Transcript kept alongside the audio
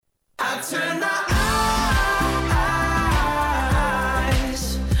turn my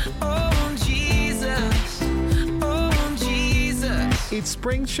eyes on Jesus, on Jesus. It's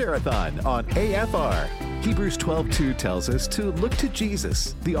Spring Shareathon on AFR. Hebrews 12:2 tells us to look to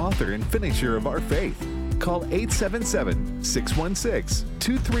Jesus, the author and finisher of our faith. Call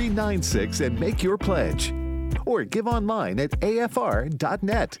 877-616-2396 and make your pledge. Or give online at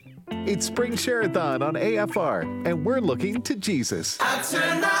afr.net. It's Spring Shareathon on AFR, and we're looking to Jesus. I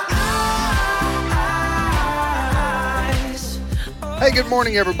turn my eyes. Hey, good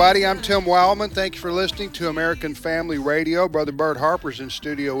morning, everybody. I'm Tim Wildmon. Thank you for listening to American Family Radio. Brother Bert Harper's in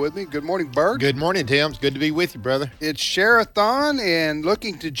studio with me. Good morning, Bert. Good morning, Tim. It's good to be with you, brother. It's Shareathon, and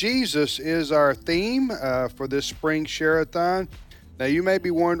looking to Jesus is our theme for this spring Shareathon. Now, you may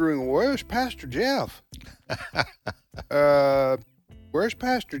be wondering, where's Pastor Jeff? Where's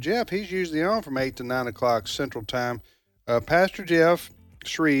Pastor Jeff? He's usually on from 8 to 9 o'clock Central Time. Pastor Jeff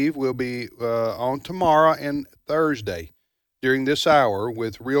Shreve will be on tomorrow and Thursday during this hour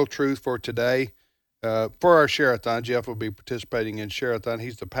with Real Truth for Today. For our Shareathon, Jeff will be participating in Shareathon.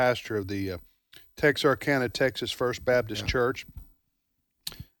 He's the pastor of the Texarkana, Texas First Baptist Church.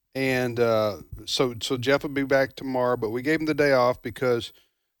 And so Jeff will be back tomorrow, but we gave him the day off because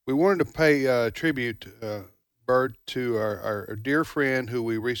we wanted to pay tribute, Bert, to our dear friend who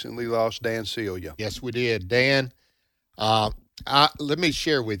we recently lost, Dan Celia. Yes, we did. Dan, let me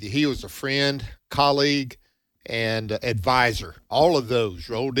share with you. He was a friend, colleague, and advisor. All of those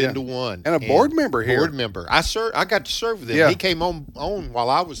rolled into one. And a board member here. Board member. I got to serve with him. Yeah. He came on while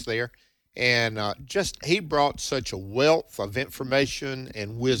I was there, and he brought such a wealth of information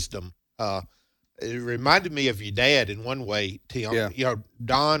and wisdom. It reminded me of your dad in one way, Tim. Yeah. You know,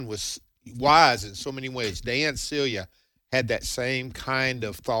 Don was wise in so many ways. Dan Celia had that same kind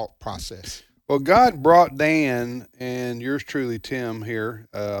of thought process. Well, God brought Dan and yours truly, Tim, here.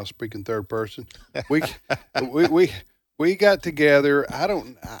 I'll speak in third person. We got together.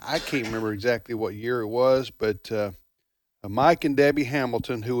 I can't remember exactly what year it was, but Mike and Debbie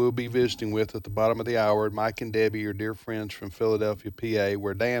Hamilton, who we'll be visiting with at the bottom of the hour. Mike and Debbie are dear friends from Philadelphia, PA,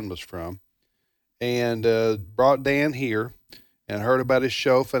 where Dan was from, and brought Dan here and heard about his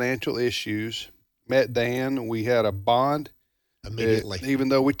show, Financial Issues. Met Dan. We had a bond. Immediately. Even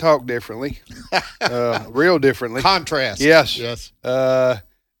though we talk differently, real differently. Contrast. Yes. Yes. But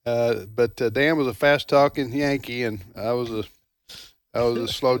Dan was a fast-talking Yankee, and I was a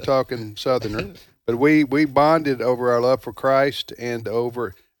slow-talking Southerner. But we bonded over our love for Christ, and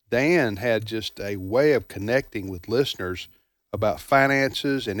Dan had just a way of connecting with listeners about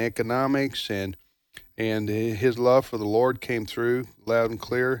finances and economics, and his love for the Lord came through loud and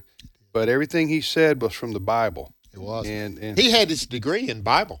clear. But everything he said was from the Bible. It was. And he had his degree in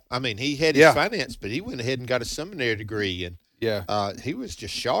Bible. I mean, he had his finance, but he went ahead and got a seminary degree, and he was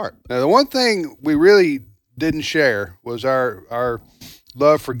just sharp. Now, the one thing we really didn't share was our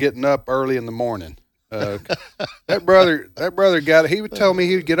love for getting up early in the morning. That brother he would tell me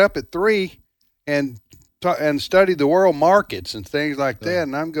he would get up at 3 and study the world markets and things like that,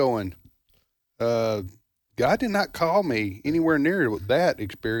 and I'm going, God did not call me anywhere near that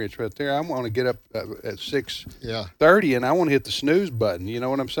experience right there. I want to get up at 6:30 and I want to hit the snooze button. You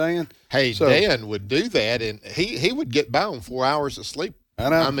know what I'm saying? Hey, Dan would do that, and he would get by on 4 hours of sleep. I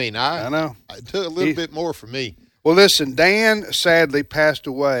know. I mean, I know. It took a little bit more for me. Well, listen, Dan sadly passed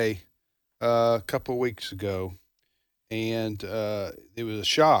away a couple of weeks ago, and it was a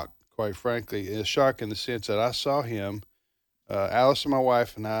shock, quite frankly. A shock in the sense that I saw him, Allison, my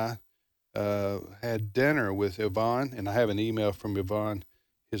wife, and I, had dinner with Yvonne, and I have an email from Yvonne,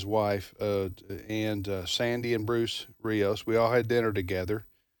 his wife, and Sandy and Bruce Rios. We all had dinner together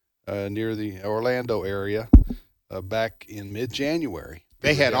near the Orlando area back in mid-January.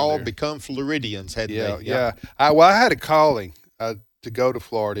 They had all become Floridians, hadn't they? Yeah. I had a calling to go to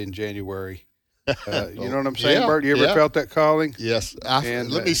Florida in January. You know what I'm saying, Bert? You ever felt that calling? Yes.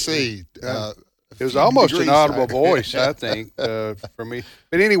 Let me see. It was almost an audible voice, I think, for me.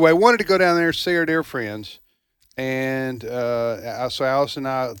 But anyway, wanted to go down there and see our dear friends. And so Alice and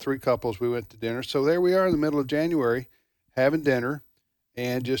I, 3 couples, we went to dinner. So there we are in the middle of January having dinner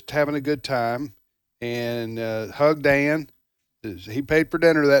and just having a good time. And hugged Dan. He paid for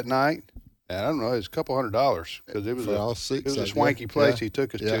dinner that night. And I don't know, it was a couple $100 because it was a swanky place he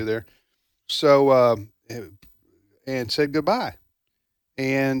took us to there. So, and said goodbye.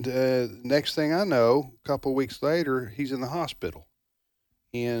 And next thing I know, a couple of weeks later, he's in the hospital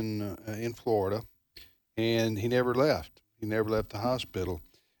in Florida, and he never left. He never left the hospital.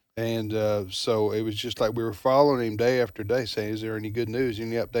 And so it was just like we were following him day after day, saying, is there any good news,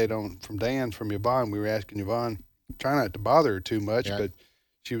 any update from Dan, from Yvonne? We were asking Yvonne, try not to bother her too much, but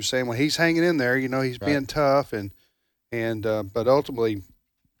she was saying, well, he's hanging in there. He's being tough, but ultimately,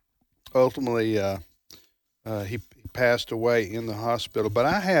 he passed away in the hospital.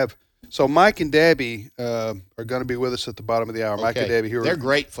 But so Mike and Debbie are going to be with us at the bottom of the hour. Okay. Mike and Debbie, they're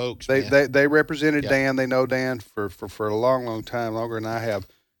great folks. They represented Dan. They know Dan for a long, long time, longer than I have.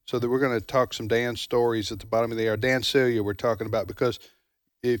 So that we're going to talk some Dan stories at the bottom of the hour. Dan Celia we're talking about, because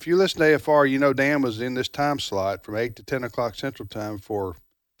if you listen to AFR, Dan was in this time slot from 8 to 10 o'clock Central Time for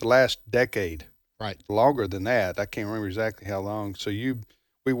the last decade. Right. Longer than that. I can't remember exactly how long. So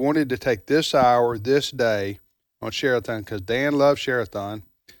we wanted to take this hour, this day on Shareathon, because Dan loved Shareathon,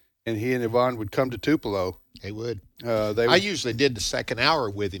 and he and Yvonne would come to Tupelo. They would. I usually did the second hour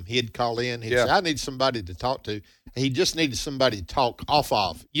with him. He'd call in. He'd say, I need somebody to talk to. He just needed somebody to talk off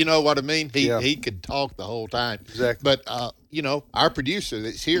of. You know what I mean? He could talk the whole time. Exactly. But, our producer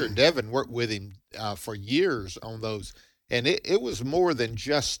that's here, Devin, worked with him for years on those. And it was more than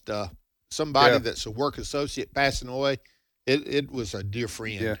just somebody that's a work associate passing away. It was a dear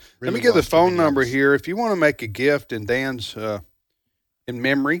friend. Yeah. Really Let me give the phone number years. here. If you want to make a gift in Dan's in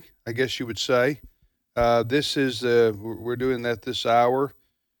memory, I guess you would say. This is we're doing that this hour.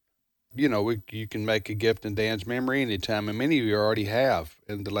 You can make a gift in Dan's memory anytime, and many of you already have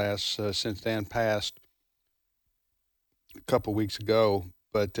in the last since Dan passed a couple weeks ago.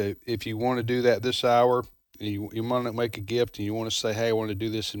 But if you want to do that this hour, and you want to make a gift, and you want to say, "Hey, I want to do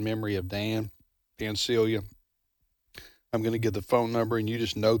this in memory of Dan Celia," I'm going to give the phone number, and you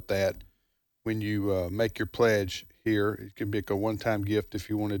just note that when you make your pledge here. It can be a one-time gift if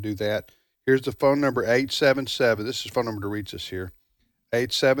you want to do that. Here's the phone number, 877. This is the phone number to reach us here.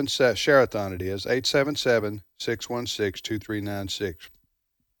 877, Shareathon it is, 877-616-2396.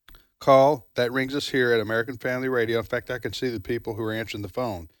 Call. That rings us here at American Family Radio. In fact, I can see the people who are answering the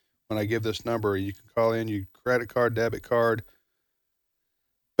phone when I give this number. You can call in your credit card, debit card,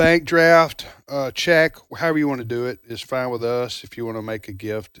 bank draft, check, however you want to do it is fine with us if you want to make a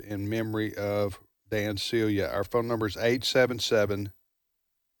gift in memory of Dan Celia. Our phone number is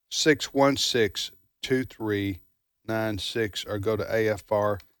 877-616-2396, or go to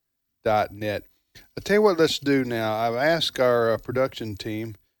afr.net. I'll tell you what, let's do now. I've asked our production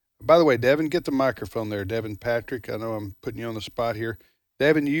team. By the way, Devin, get the microphone there. Devin Patrick, I know I'm putting you on the spot here.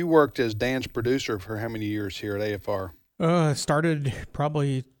 Devin, you worked as Dan's producer for how many years here at AFR? Started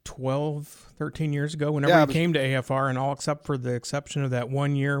probably 12, 13 years ago whenever he came to AFR, and all except for the exception of that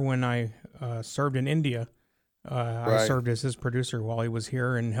 1 year when I served in India. I served as his producer while he was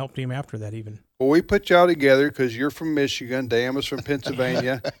here and helped him after that even. Well, we put y'all together because you're from Michigan, Dan was from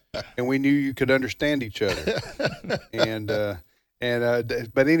Pennsylvania, and we knew you could understand each other.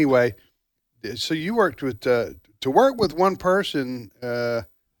 But anyway, so you worked with, to work with one person for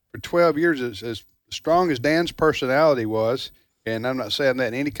 12 years as strong as Dan's personality was, and I'm not saying that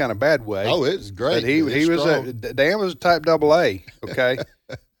in any kind of bad way. Oh, it's great. But he was Dan was a type AA, okay?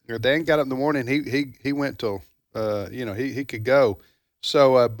 Dan got up in the morning, he went till, he could go.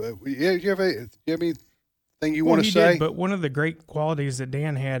 So, you have anything you want to say? Did, but one of the great qualities that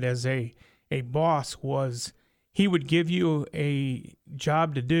Dan had as a boss was he would give you a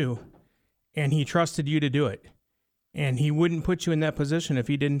job to do, and he trusted you to do it. And he wouldn't put you in that position if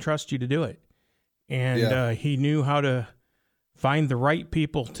he didn't trust you to do it. And he knew how to find the right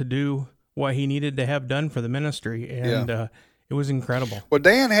people to do what he needed to have done for the ministry. And it was incredible. Well,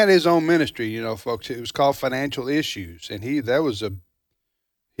 Dan had his own ministry, folks. It was called Financial Issues, and he started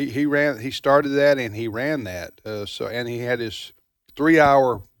that and he ran that. And he had his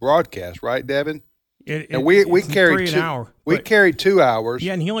 3-hour broadcast, right, Devin? And we carried 3 an hour. We carried 2 hours.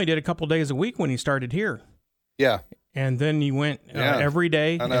 Yeah, and he only did a couple days a week when he started here. Yeah. And then he went every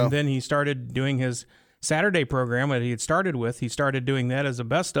day, and then he started doing his Saturday program that he had started with. He started doing that as a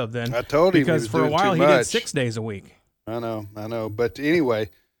best of then. I told him because for a while he did 6 days a week. I know. But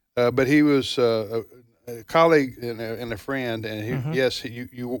anyway, but he was a colleague and a friend, and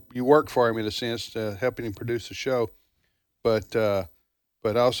you worked for him in a sense, helping him produce the show. But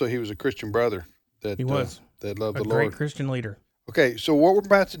also he was a Christian brother that loved the Lord. A great Christian leader. Okay, so what we're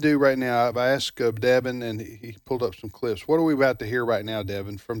about to do right now, I've asked Devin, and he pulled up some clips. What are we about to hear right now,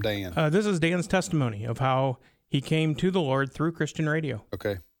 Devin, from Dan? This is Dan's testimony of how he came to the Lord through Christian radio.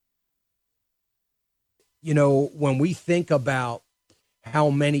 Okay. When we think about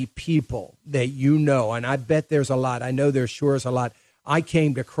how many people that and I bet there's a lot. I know there sure is a lot. I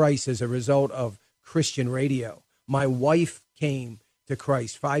came to Christ as a result of Christian radio. My wife came to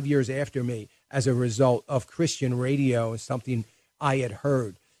Christ 5 years after me as a result of Christian radio and something I had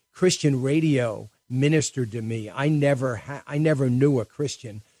heard. Christian radio ministered to me. I never knew a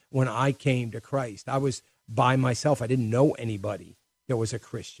Christian when I came to Christ. I was by myself. I didn't know anybody that was a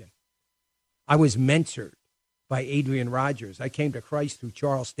Christian. I was mentored by Adrian Rogers. I came to Christ through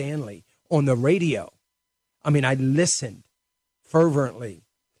Charles Stanley on the radio. I mean, I listened fervently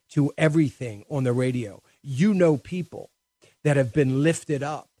to everything on the radio. You know people that have been lifted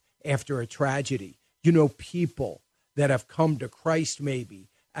up after a tragedy. You know people that have come to Christ maybe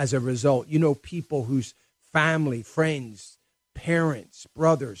as a result. You know people whose family, friends, parents,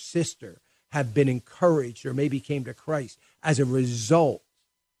 brother, sister have been encouraged or maybe came to Christ as a result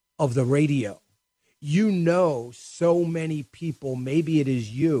of the radio. You know so many people, maybe it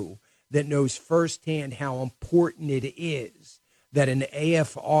is you, that knows firsthand how important it is that an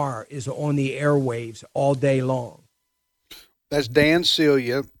AFR is on the airwaves all day long. That's Dan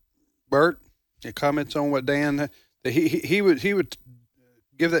Celia. Bert, your comments on what Dan, he would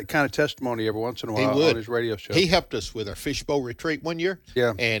give that kind of testimony every once in a while on his radio show. He helped us with our fishbowl retreat one year.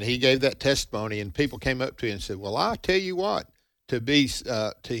 Yeah. And he gave that testimony, and people came up to him and said, well, I'll tell you what, to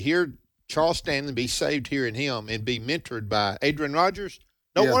hear Charles Stanley be saved hearing him and be mentored by Adrian Rogers,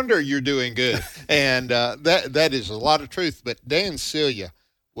 no wonder you're doing good. And that is a lot of truth. But Dan Celia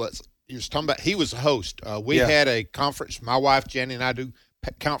he was talking about, he was a host. We had a conference, my wife, Jenny, and I do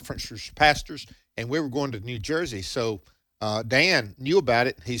conferences for pastors, and we were going to New Jersey. So Dan knew about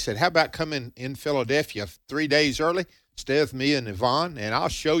it. He said, how about coming in Philadelphia 3 days early, stay with me and Yvonne, and I'll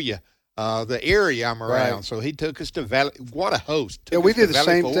show you the area I'm around. Right. So he took us to Valley. What a host. We did the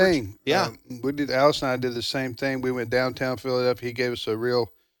same thing. Yeah. Alice and I did the same thing. We went downtown Philadelphia. He gave us a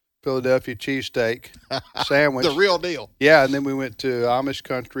real Philadelphia cheesesteak sandwich. The real deal. Yeah, and then we went to Amish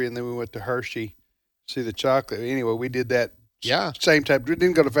country, and then we went to Hershey, see the chocolate. Anyway, we did that same type. We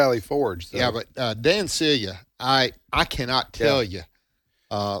didn't go to Valley Forge, though. Yeah, but Dan Celia, I cannot tell you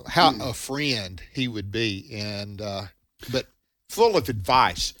how a friend he would be, and but full of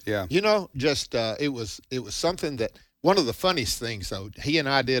advice. Yeah. You know, just it was something that, one of the funniest things, though, he and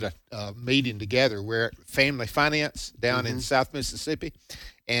I did a meeting together. We're at Family Finance down in South Mississippi.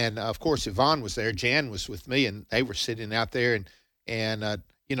 And, of course, Yvonne was there. Jan was with me, and they were sitting out there. And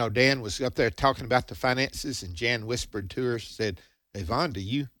you know, Dan was up there talking about the finances, and Jan whispered to her, said, Yvonne, do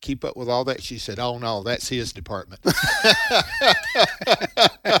you keep up with all that? She said, oh, no, that's his department.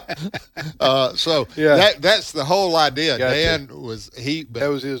 So that's the whole idea. Gotcha. Dan that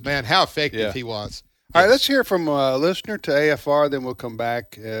was his, man, how effective he was. All right, let's hear from a listener to AFR, then we'll come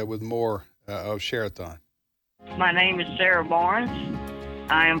back with more of Shareathon. My name is Sarah Barnes.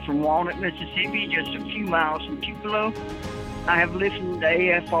 I am from Walnut, Mississippi, just a few miles from Tupelo. I have listened to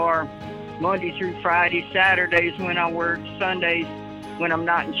AFR Monday through Friday, Saturdays when I work, Sundays when I'm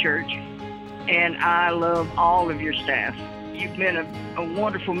not in church. And I love all of your staff. You've been a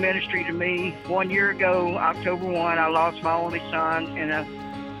wonderful ministry to me. 1 year ago, October 1, I lost my only son in an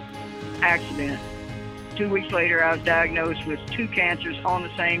accident. 2 weeks later, I was diagnosed with 2 cancers on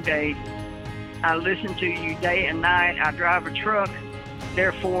the same day. I listen to you day and night. I drive a truck.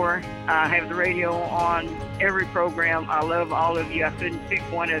 Therefore, I have the radio on every program. I love all of you. I couldn't pick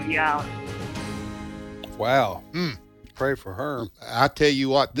one of you out. Wow. Pray for her. I tell you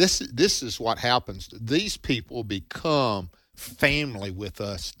what, this is what happens. These people become family with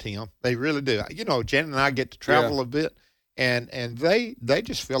us, Tim. They really do. You know, Jen and I get to travel a bit, and they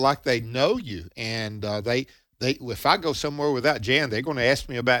just feel like they know you. And they if I go somewhere without Jan, they're going to ask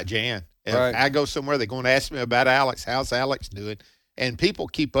me about Jan. If I go somewhere, they're going to ask me about Alex. How's Alex doing? And people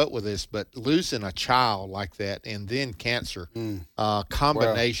keep up with this, but losing a child like that and then cancer,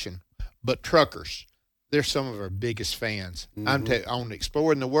 combination. Wow. But truckers, they're some of our biggest fans. I'm on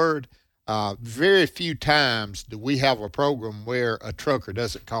Exploring the Word. Very few times do we have a program where a trucker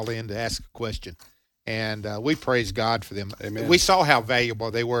doesn't call in to ask a question. And we praise God for them. Amen. We saw how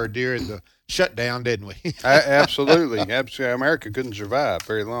valuable they were during the shutdown, didn't we? Absolutely. Absolutely. America couldn't survive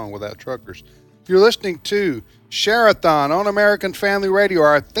very long without truckers. You're listening to Shareathon on American Family Radio.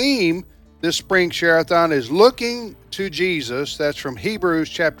 Our theme this spring Shareathon is Looking to Jesus. That's from Hebrews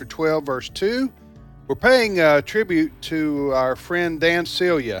chapter 12, verse 2. We're paying tribute to our friend Dan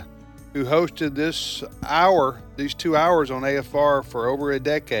Celia, who hosted these 2 hours on AFR for over a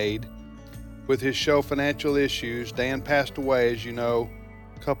decade with his show Financial Issues. Dan passed away, as you know,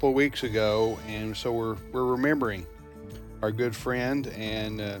 a couple of weeks ago, and so we're remembering our good friend,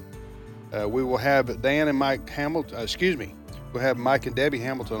 and we will have Dan and Mike Hamilton, we'll have Mike and Debbie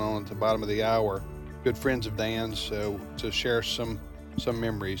Hamilton on at the bottom of the hour, good friends of Dan's, to share some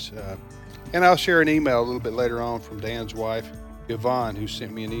memories. And I'll share an email a little bit later on from Dan's wife, Yvonne, who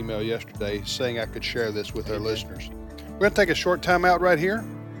sent me an email yesterday saying I could share this with our listeners. We're going to take a short time out right here,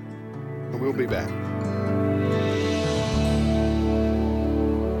 and we'll be back.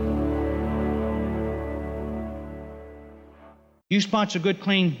 You sponsor good,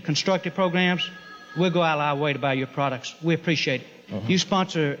 clean, constructive programs, we'll go out of our way to buy your products. We appreciate it. You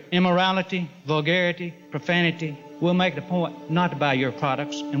sponsor immorality, vulgarity, profanity, we'll make it a point not to buy your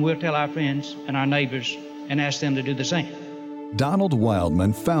products, and we'll tell our friends and our neighbors and ask them to do the same. Donald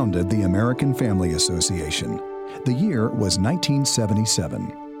Wildmon founded the American Family Association. The year was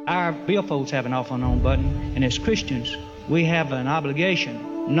 1977. Our billfolds have an off and on button, and as Christians, we have an obligation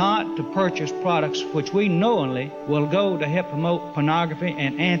not to purchase products which we knowingly will go to help promote pornography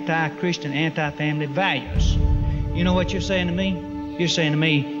and anti-Christian, anti-family values. You know what you're saying to me? You're saying to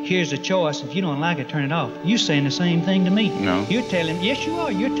me, here's a choice. If you don't like it, turn it off. You're saying the same thing to me. No. You're telling, yes, you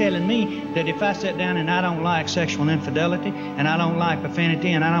are. You're telling me that if I sit down and I don't like sexual infidelity, and I don't like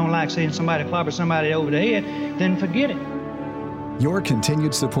profanity, and I don't like seeing somebody clobber somebody over the head, then forget it. Your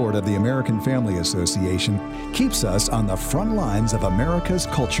continued support of the American Family Association keeps us on the front lines of America's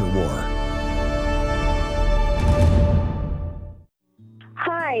culture war.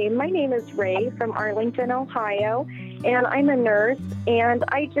 Hi, my name is Ray from Arlington, Ohio, and I'm a nurse, and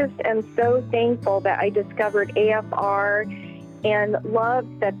I just am so thankful that I discovered AFR and love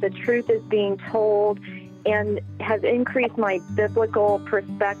that the truth is being told and has increased my biblical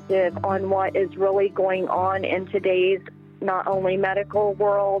perspective on what is really going on in today's not only medical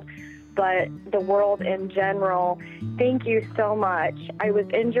world, but the world in general. Thank you so much. I was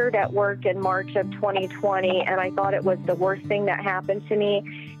injured at work in March of 2020, and I thought it was the worst thing that happened to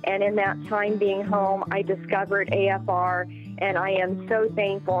me. And in that time being home, I discovered AFR, and I am so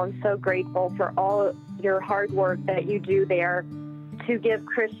thankful and so grateful for all your hard work that you do there to give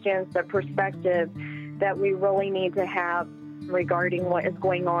Christians the perspective that we really need to have regarding what is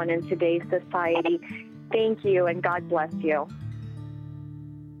going on in today's society. Thank you, and God bless you.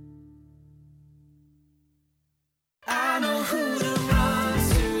 I know who to run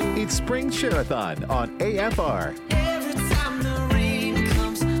to. It's Spring Shareathon on AFR. Every time the rain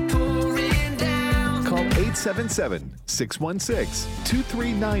comes pouring down. Call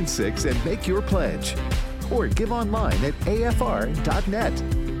 877-616-2396 and make your pledge. Or give online at afr.net.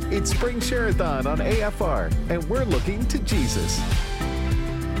 It's Spring Shareathon on AFR, and we're looking to Jesus.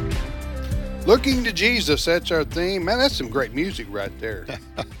 Looking to Jesus, that's our theme. Man, that's some great music right there.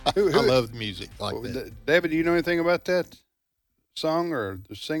 I love music like that. David, do you know anything about that song or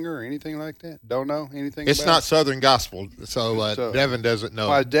the singer or anything like that? Don't know anything It's about not Southern Gospel, so Devin doesn't know.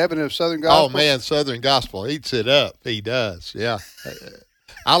 Why, Devin of Southern Gospel? Oh, man, Southern Gospel. He eats it up. He does, yeah.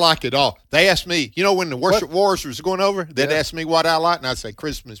 I like it all. They asked me, you know, when the worship wars was going over, they'd ask me what I like, and I'd say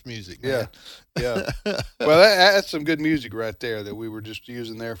Christmas music. Man. Yeah. Well, that's some good music right there that we were just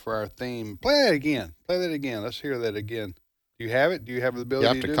using there for our theme. Play that again. Let's hear that again. Do you have it? Do you have the ability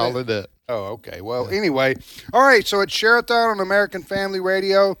to do that? You have to call it up. Oh, okay. Well, anyway. All right, so it's Shareathon on American Family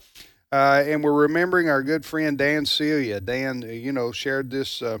Radio, and we're remembering our good friend Dan Celia. Dan, shared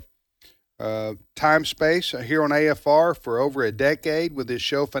this time space here on AFR for over a decade with his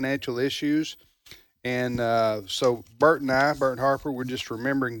show Financial Issues. And so Bert Harper, we're just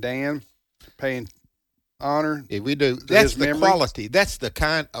remembering Dan, paying honor. Yeah, we do. To That's his the memory. quality. That's the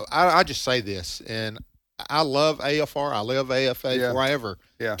kind of, I just say this, and I love AFR. I love AFA before I ever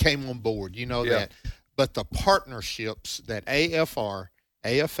came on board. You know that. But the partnerships that AFA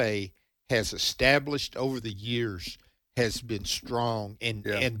has established over the years has been strong, and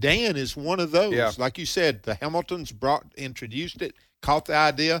Dan is one of those. Yeah. Like you said, the Hamiltons introduced it, caught the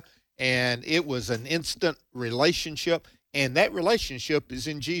idea, and it was an instant relationship, and that relationship is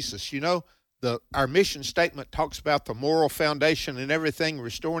in Jesus. You know, our mission statement talks about the moral foundation and everything,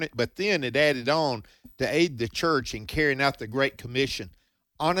 restoring it, but then it added on to aid the church in carrying out the Great Commission.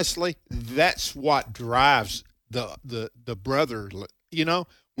 Honestly, that's what drives the brother. You know,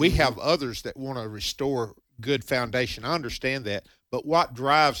 we have others that want to restore good foundation. I understand that, but what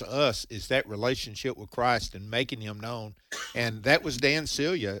drives us is that relationship with Christ and making him known. And that was Dan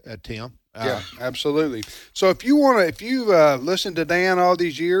Celia, Tim. Yeah, absolutely. So if you've listened to Dan all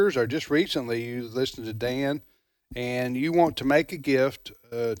these years, or just recently you listened to Dan, and you want to make a gift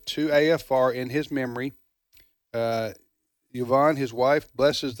to AFR in his memory, Yvonne, his wife,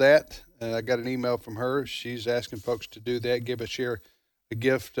 blesses that. I got an email from her. She's asking folks to do that, give a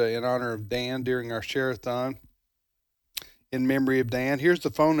gift in honor of Dan during our Shareathon in memory of Dan. Here's the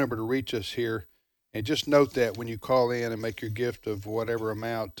phone number to reach us here. And just note that when you call in and make your gift of whatever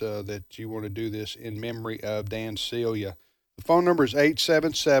amount that you want to do this in memory of Dan Celia. The phone number is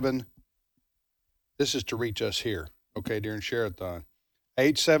 877. This is to reach us here, during Shareathon.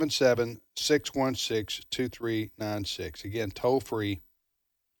 877-616-2396. Again, toll free.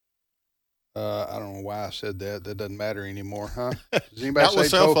 I don't know why I said that. That doesn't matter anymore, huh? Does anybody say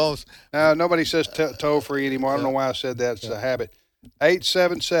cell phones? No, nobody says toll free anymore. I don't know why I said that. It's a habit.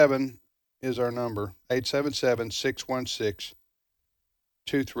 877 is our number,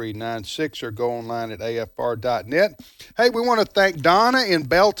 877-616-2396, or go online at afr.net. Hey, we want to thank Donna in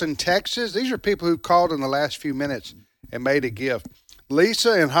Belton, Texas. These are people who called in the last few minutes and made a gift.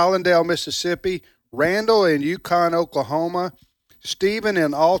 Lisa in Hollandale, Mississippi. Randall in Yukon, Oklahoma. Stephen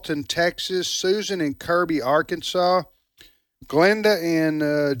in Alton, Texas. Susan in Kirby, Arkansas. Glenda in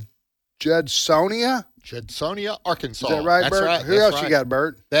Judsonia, Arkansas. Is that right, That's Bert? right. Who else you got,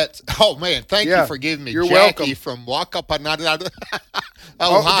 Bert? Oh, man, thank you for giving me You're Jackie welcome. from Wakapanada,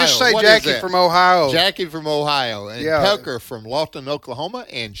 Ohio. Just say What Jackie is that? from Ohio. Jackie from Ohio. And Yeah. Tucker from Lawton, Oklahoma.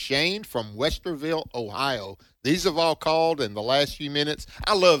 And Shane from Westerville, Ohio. These have all called in the last few minutes.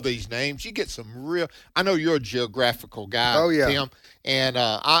 I love these names. You get some real – I know you're a geographical guy, Tim. And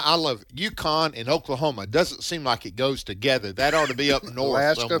I love Yukon and Oklahoma. It doesn't seem like it goes together. That ought to be up north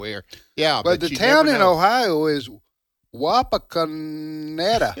Alaska. somewhere. Yeah, But the you town never in know. Ohio is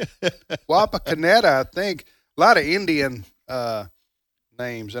Wapakoneta. Wapakoneta, I think. A lot of Indian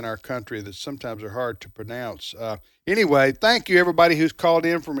names in our country that sometimes are hard to pronounce. Anyway, thank you, everybody who's called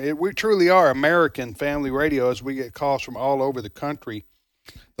in from it. We truly are American Family Radio, as we get calls from all over the country.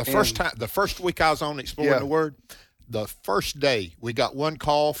 The first week I was on Exploring the Word, the first day we got one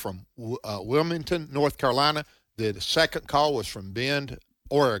call from Wilmington, North Carolina. The second call was from Bend,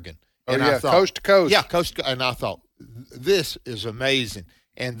 Oregon. And I thought, coast to coast. Yeah, coast to coast. And I thought, this is amazing.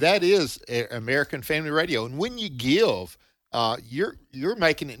 And that is American Family Radio. And when you give, you're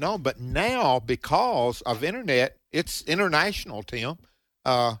making it known. But now, because of internet, it's international, Tim.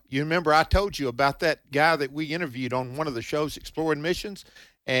 You remember I told you about that guy that we interviewed on one of the shows, Exploring Missions,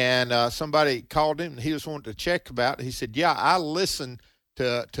 and somebody called him, and he was wanting to check about it. He said, yeah, I listen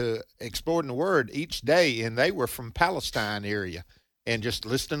to Exploring the Word each day, and they were from Palestine area, and just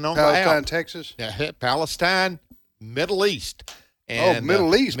listening on Palestine, the Texas? Yeah, Palestine, Middle East. And,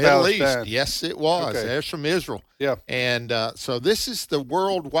 Middle East, Middle Palestine. East. Yes, it was. Okay. There's from Israel. Yeah. And so this is the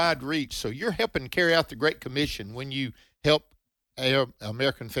worldwide reach. So you're helping carry out the Great Commission when you help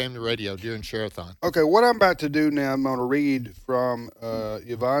American Family Radio during Shareathon. Okay, what I'm about to do now, I'm going to read from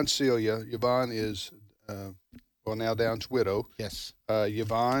Yvonne Celia. Yvonne is, now Down's widow. Yes.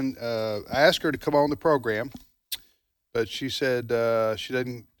 Yvonne, I asked her to come on the program, but she said she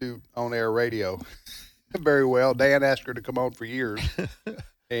doesn't do on-air radio very well. Dan asked her to come on for years,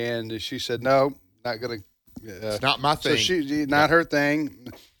 and she said, no, not going to. It's not my thing. So not her thing.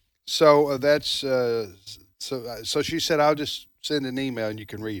 So that's so she said, I'll just send an email and you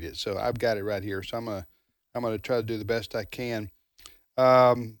can read it. So I've got it right here. So I'm gonna try to do the best I can.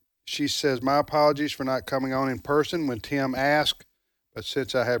 She says, my apologies for not coming on in person when Tim asked, but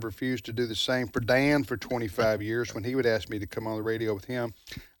since I have refused to do the same for Dan for 25 years when he would ask me to come on the radio with him,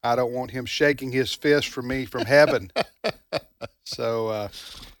 I don't want him shaking his fist for me from heaven. So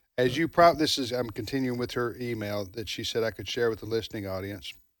as you I'm continuing with her email that she said I could share with the listening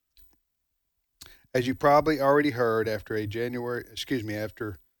audience. As you probably already heard, after a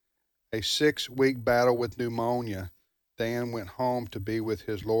 6-week battle with pneumonia, Dan went home to be with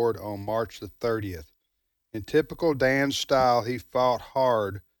his Lord on March the 30th. In typical Dan style, he fought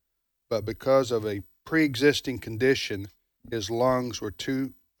hard, but because of a pre-existing condition, his lungs were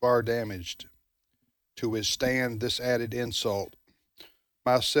too far damaged to withstand this added insult.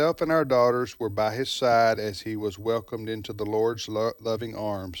 Myself and our daughters were by his side as he was welcomed into the Lord's loving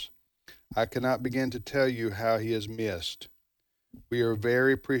arms. I cannot begin to tell you how he is missed. We are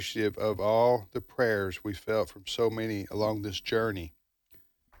very appreciative of all the prayers we felt from so many along this journey.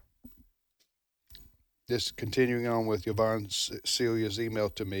 This continuing on with Yvonne Celia's email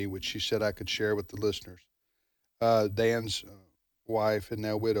to me, which she said I could share with the listeners. Dan's wife and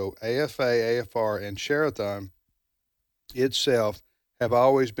now widow, AFA, AFR, and Shareathon itself have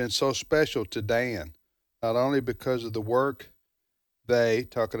always been so special to Dan, not only because of the work they,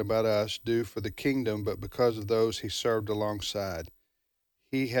 talking about us, do for the kingdom, but because of those he served alongside.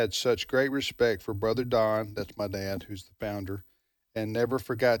 He had such great respect for Brother Don, that's my dad, who's the founder, and never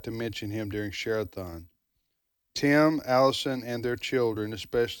forgot to mention him during Shareathon. Tim, Allison, and their children,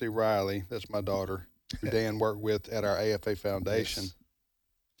 especially Riley, that's my daughter, who Dan worked with at our AFA Foundation,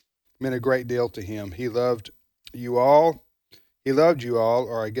 meant a great deal to him. He loved you all.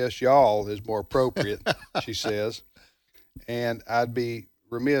 Or I guess y'all is more appropriate, she says. And I'd be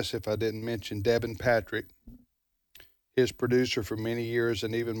remiss if I didn't mention Devin Patrick, his producer for many years,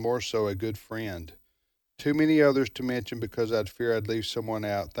 and even more so, a good friend. Too many others to mention because I'd fear I'd leave someone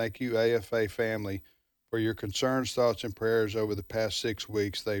out. Thank you, AFA family, for your concerns, thoughts, and prayers over the past 6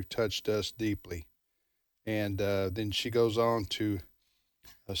 weeks. They've touched us deeply. And then she goes on to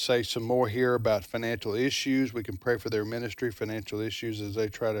say some more here about financial issues. We can pray for their ministry, financial issues, as they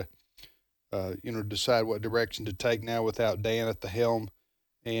try to, decide what direction to take now without Dan at the helm.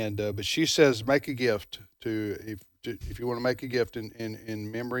 And but she says, make a gift if you want to make a gift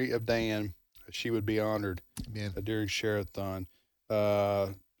in memory of Dan. She would be honored during Shareathon.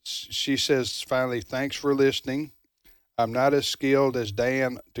 She says, finally, thanks for listening. I'm not as skilled as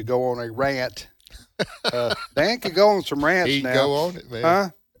Dan to go on a rant. Dan could go on some rants He'd now. go on it, man. Huh?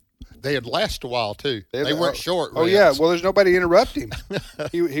 They'd last a while, too. They weren't short rants. Oh, yeah. Well, there's nobody to interrupt him.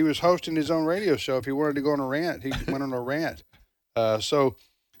 He was hosting his own radio show. If he wanted to go on a rant, he went on a rant.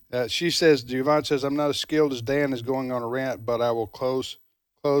 She says, Yvonne says, I'm not as skilled as Dan is going on a rant, but I will close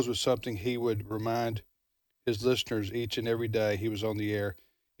with something he would remind his listeners each and every day he was on the air.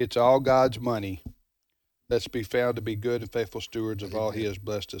 It's all God's money. Let's be found to be good and faithful stewards of all he has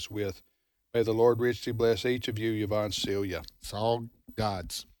blessed us with. May the Lord richly bless each of you, Yvonne Celia. It's all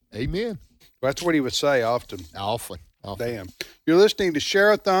God's. Amen. That's what he would say often. Often. Damn. You're listening to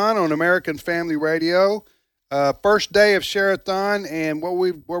Shareathon on American Family Radio. First day of Shareathon, and what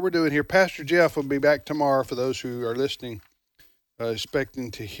we're doing here, Pastor Jeff will be back tomorrow for those who are listening, expecting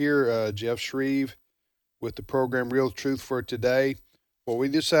to hear Jeff Shreve with the program Real Truth for Today. What we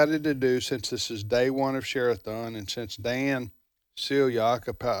decided to do, since this is day one of Shareathon, and since Dan Celia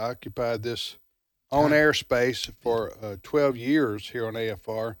occupied this on-air space for 12 years here on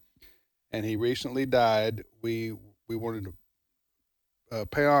AFR, and he recently died, we wanted to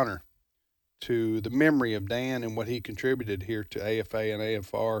pay honor to the memory of Dan and what he contributed here to AFA and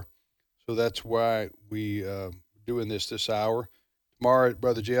AFR. So that's why we doing this hour. Tomorrow,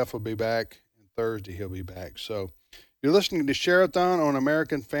 Brother Jeff will be back, and Thursday he'll be back. So you're listening to Shareathon on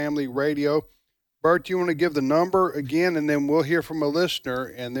American Family Radio. Bert, you want to give the number again, and then we'll hear from a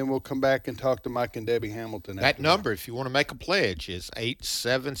listener, and then we'll come back and talk to Mike and Debbie Hamilton. That number, if you want to make a pledge, is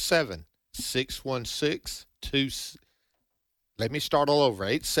 877-616-2. Let me start all over.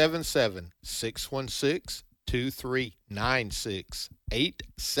 877-616-2396.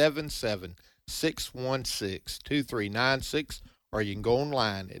 877-616-2396, or you can go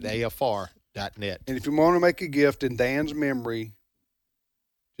online at afr.net. And if you want to make a gift in Dan's memory,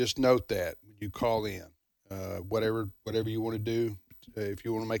 just note that when you call in, whatever you want to do. If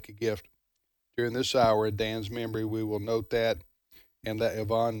you want to make a gift during this hour in Dan's memory, we will note that and let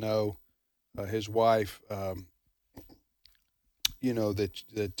Yvonne know, his wife, that you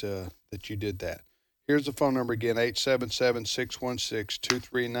did that. Here's the phone number again,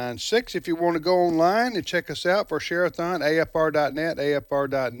 877-616-2396. If you want to go online and check us out for Shareathon, afr.net,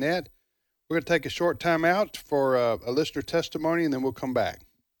 afr.net. We're going to take a short time out for a listener testimony, and then we'll come back.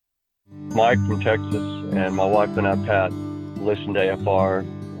 Mike from Texas, and my wife and I, Pat, listen to AFR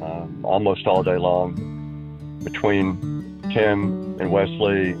almost all day long. Between Tim and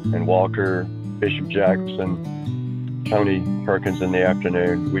Wesley and Walker, Bishop Jackson, Tony Perkins in the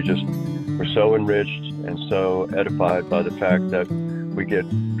afternoon, we're so enriched and so edified by the fact that we get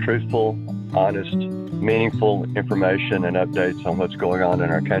truthful, honest, meaningful information and updates on what's going on in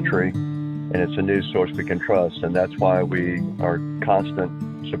our country. And it's a news source we can trust, and that's why we are constant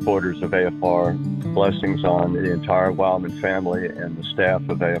supporters of AFR. Blessings on the entire Wildmon family and the staff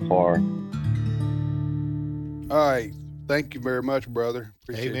of AFR. All right. Thank you very much, brother.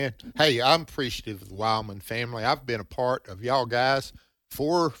 Appreciate Amen. Hey, I'm appreciative of the Wildmon family. I've been a part of y'all guys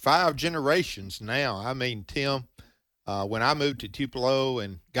 4 or 5 generations now. I mean, Tim, when I moved to Tupelo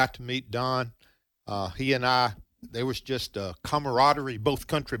and got to meet Don, he and I, there was just a camaraderie, both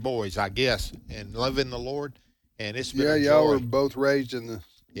country boys, I guess, and loving the Lord. And it's been a joy. Y'all were both raised in the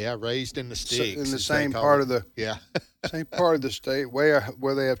raised in the sticks, in the same part of the same part of the state where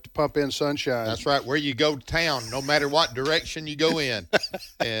they have to pump in sunshine. That's right, where you go to town, no matter what direction you go in,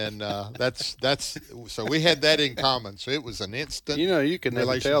 and that's so we had that in common. So it was an instant. You can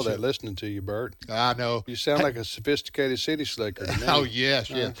never tell that listening to you, Bert. I know you sound like a sophisticated city slicker to me. Oh yes.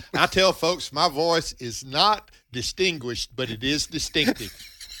 I tell folks my voice is not distinguished, but it is distinctive.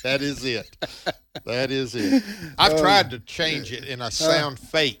 That is it. I've tried to change it, and I sound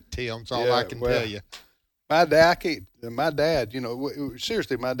fake, Tim. That's all I can tell you. My dad,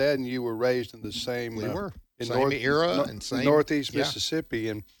 seriously, my dad and you were raised in the same. We were in same era and same Northeast Mississippi,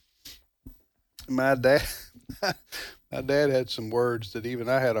 and my dad had some words that even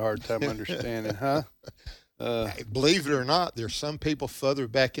I had a hard time understanding. Believe it or not, there's some people further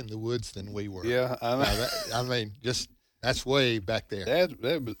back in the woods than we were. Yeah, I know. That's way back there.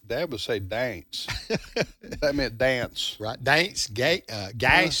 Dad would say dance. That meant dance. Right. Dance,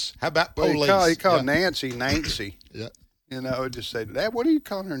 gas. How about police? He called Nancy. Yeah. I would just say, Dad, what are you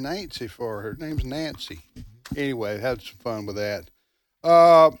calling her Nancy for? Her name's Nancy. Anyway, had some fun with that.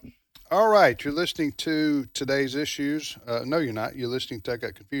 All right, you're listening to today's issues. No, you're not. You're listening to, I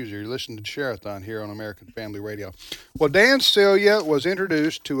got confused here. You're listening to Shareathon here on American Family Radio. Well, Dan Celia was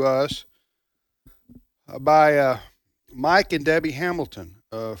introduced to us by Mike and Debbie Hamilton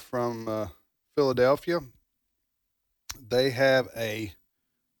from Philadelphia. They have a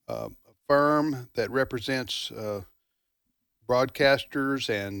firm that represents broadcasters,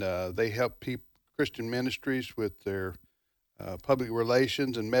 and they help Christian ministries with their public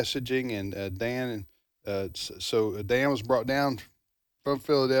relations and messaging. And Dan, so Dan was brought down from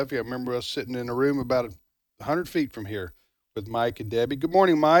Philadelphia. I remember us sitting in a room about 100 feet from here with Mike and Debbie. Good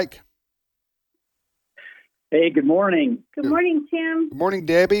morning, Mike. Hey, good morning. Good morning, Tim. Good morning,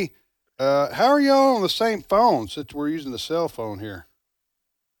 Debbie. How are y'all on the same phone since we're using the cell phone here?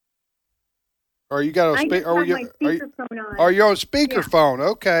 Or you got a I just have my speakerphone on. Are you on speakerphone?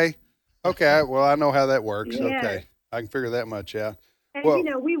 Yeah. Okay. Well, I know how that works. Yeah. Okay. I can figure that much out. And,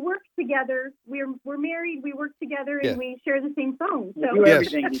 we work together. We're married. We work together, and we share the same phone. So we do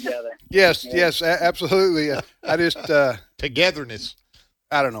everything together. Yes, absolutely. I just togetherness.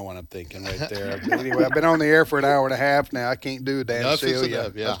 I don't know what I'm thinking right there. Anyway, I've been on the air for an hour and a half now. I can't do Dan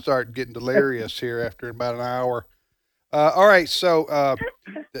Celia. I start getting delirious here after about an hour. All right, so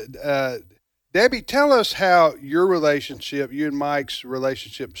Debbie, tell us how you and Mike's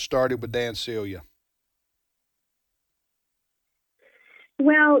relationship started with Dan Celia.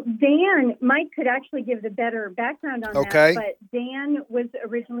 Well, Mike could actually give the better background on that, but Dan was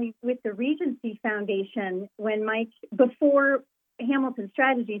originally with the Regency Foundation when before Hamilton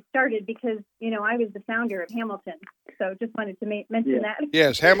Strategy started, because, I was the founder of Hamilton. So just wanted to mention that.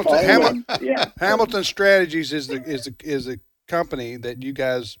 Yes, Hamilton Strategies is a company that you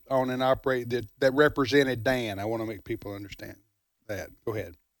guys own and operate that represented Dan. I want to make people understand that. Go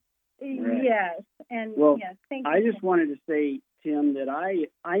ahead. Yes, and yes, thank you. I just wanted to say, Tim, that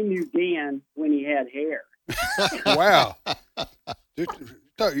I knew Dan when he had hair. Wow.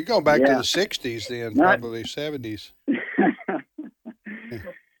 You're going back to the 60s then, probably 70s.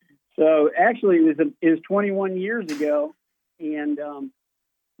 So actually it was 21 years ago, and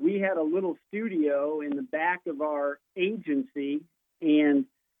we had a little studio in the back of our agency, and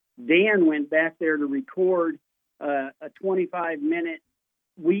Dan went back there to record a 25-minute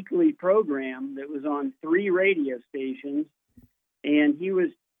weekly program that was on 3 radio stations. And he was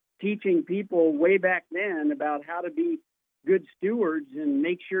teaching people way back then about how to be good stewards and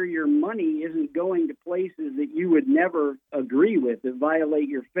make sure your money isn't going to places that you would never agree with, that violate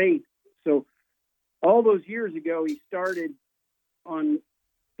your faith. So all those years ago, he started on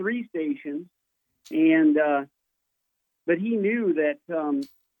 3 stations, and but he knew that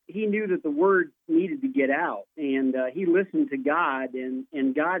the word needed to get out, and he listened to God,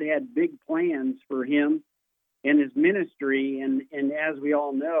 and God had big plans for him and his ministry, and as we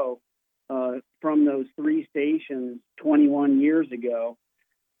all know, from those 3 stations 21 years ago,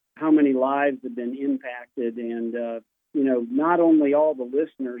 how many lives have been impacted, and not only all the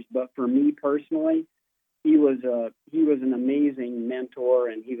listeners, but for me personally, he was an amazing mentor,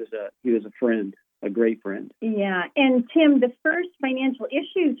 and he was a friend, a great friend. Yeah, and Tim, the first financial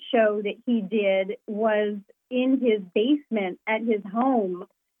issues show that he did was in his basement at his home,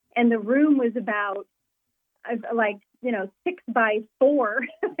 and the room was about 6 by 4.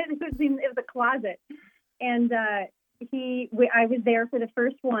 It was a closet, and I was there for the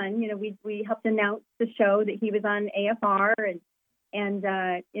first one. We helped announce the show that he was on AFR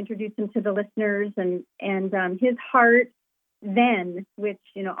and introduce him to the listeners, and his heart then, which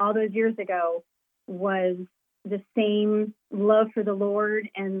all those years ago, was the same love for the Lord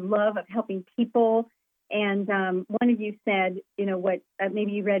and love of helping people. And one of you said, what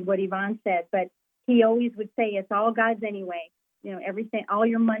maybe you read what Yvonne said, but he always would say, it's all God's anyway. Everything, all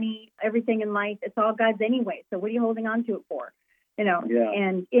your money, everything in life, it's all God's anyway. So what are you holding on to it for?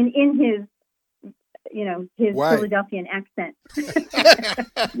 And in his, his right. Philadelphian accent.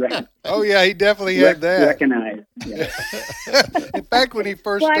 Right. Oh yeah, he definitely had that. Recognized. Yeah. In fact, when he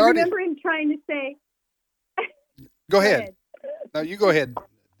first started, I remember him trying to say. Go ahead. No, you go ahead,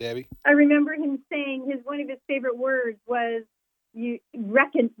 Debbie. I remember him saying one of his favorite words was "you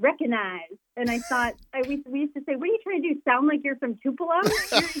recognize," and I thought we used to say, "What are you trying to do? Sound like you're from Tupelo?"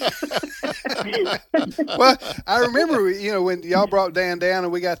 Well, I remember when y'all brought Dan down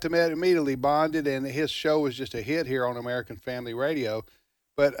and we got to immediately bonded, and his show was just a hit here on American Family Radio.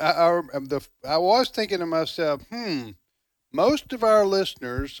 But I was thinking to myself, most of our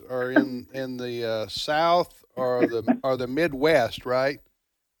listeners are in the South or the Midwest, right?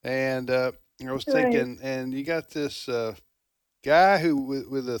 And I was thinking, and you got this guy who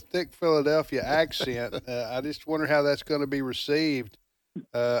with a thick Philadelphia accent. I just wonder how that's going to be received.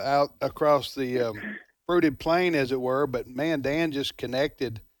 out across the fruited plain, as it were. But man, Dan just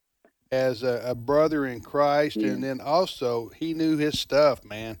connected as a brother in Christ, and then also he knew his stuff,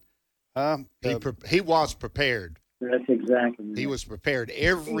 man. He was prepared. That's exactly right. He was prepared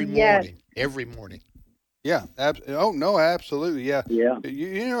every morning. Every morning. Yeah. Oh no, absolutely. Yeah. Yeah.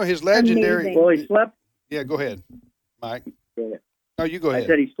 You know his legendary. Amazing. Well, he slept. Yeah. Go ahead, Mike. Go ahead. No, you go ahead. I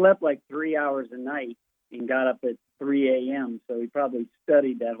said he slept like 3 hours a night and got up at 3 a.m. So he probably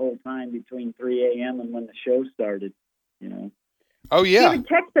studied that whole time between 3 a.m. and when the show started. You know. Oh He yeah. would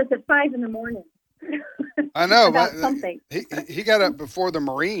text us at 5 in the morning. I know. About but, something. He got up before the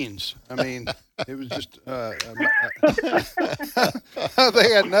Marines. I mean, it was just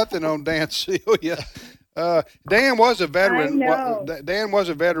they had nothing on Dan Celia. Dan was a veteran. I know. Dan was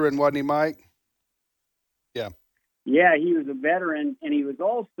a veteran, wasn't he, Mike? Yeah. Yeah, he was a veteran, and he was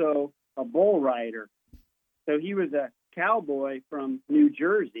also a bull rider. So he was a cowboy from New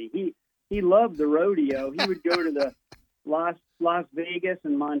Jersey. He loved the rodeo. He would go to the Las Vegas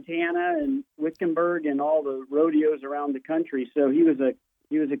and Montana and Wickenburg and all the rodeos around the country. So he was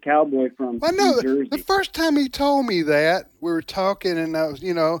a cowboy from New Jersey. The first time he told me that, we were talking, and I was,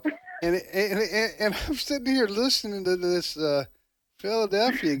 and I'm sitting here listening to this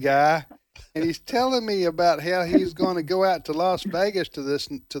Philadelphia guy, and he's telling me about how he's going to go out to Las Vegas to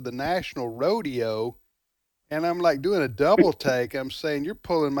the National Rodeo, and I'm like doing a double take. I'm saying, "You're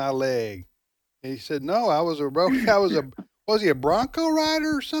pulling my leg." And he said, "No, was he a Bronco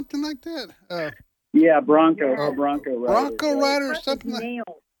rider or something like that?" Yeah, Bronco rider. Bronco rider or something like that.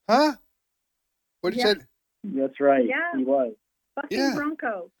 Huh? What did you say? That's right. Yeah. He was. Fucking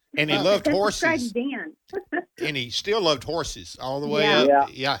Bronco. And he loved That's horses. Dan. And he still loved horses all the way Yeah. up.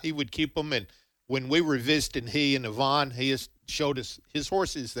 Yeah, he would keep them. And when we were visiting, he and Yvonne, he showed us his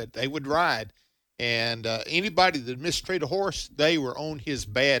horses that they would ride. And anybody that mistreated a horse, they were on his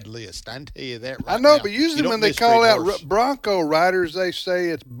bad list. I can tell you that right I know, now. but usually You when don't they call mistreat a out horse. Bronco riders, they say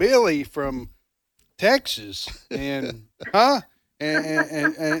it's Billy from Texas, and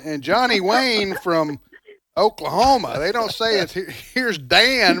and Johnny Wayne from Oklahoma. They don't say it's here's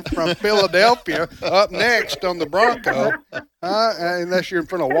Dan from Philadelphia up next on the Bronco, unless you're in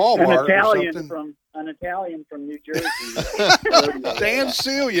front of Walmart or something. An Italian from New Jersey. Dan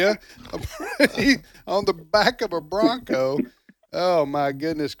Celia on the back of a Bronco. Oh my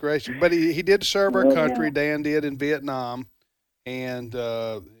goodness gracious! But he did serve our country. Dan did in Vietnam, and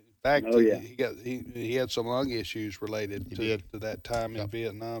in fact, he had some lung issues related to that time in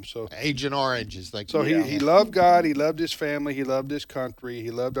Vietnam. So Agent Orange is like. So he loved God. He loved his family. He loved his country.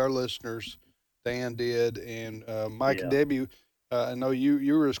 He loved our listeners. Dan did, and Mike and Debbie. I know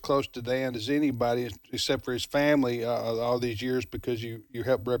you were as close to Dan as anybody, except for his family, all these years because you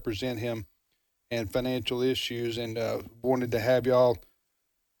helped represent him and financial issues, and wanted to have y'all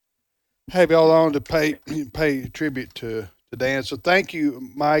on to pay tribute to Dan. So thank you,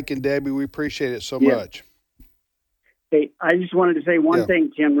 Mike and Debbie. We appreciate it so much. Hey, I just wanted to say one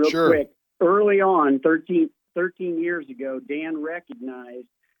thing, Tim, real Sure. quick. Early on, 13 years ago, Dan recognized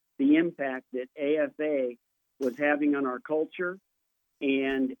the impact that AFA was having on our culture,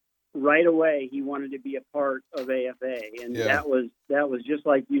 and right away he wanted to be a part of AFA, and that was just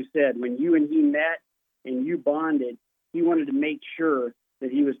like you said. When you and he met and you bonded, he wanted to make sure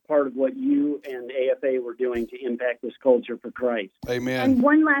that he was part of what you and AFA were doing to impact this culture for Christ. Amen. And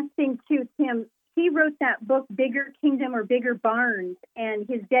one last thing too, Tim. He wrote that book, Bigger Kingdom or Bigger Barns, and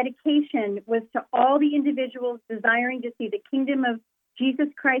his dedication was to all the individuals desiring to see the kingdom of Jesus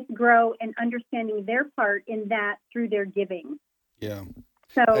Christ grow and understanding their part in that through their giving. Yeah.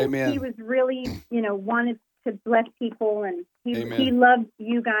 So Amen. he was really, wanted to bless people, and Amen. he loved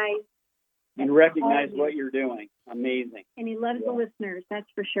you guys. And recognize what you're doing. Amazing. And he loves the listeners, that's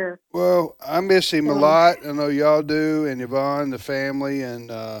for sure. Well, I miss him a lot. I know y'all do, and Yvonne, the family, and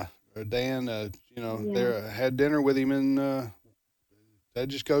Dan. There had dinner with him, and that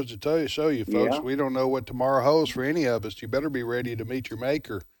just goes to show you, folks. We don't know what tomorrow holds for any of us. You better be ready to meet your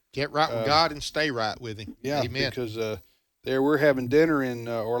Maker. Get right with God and stay right with Him. Yeah, Amen. because we're having dinner in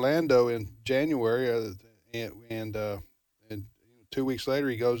Orlando in January, and 2 weeks later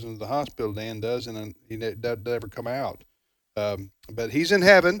he goes into the hospital. Dan does, and he doesn't ever come out. But he's in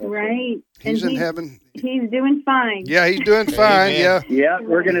heaven. Right. He's in heaven. He's doing fine. Yeah, he's doing fine. Amen. Yeah,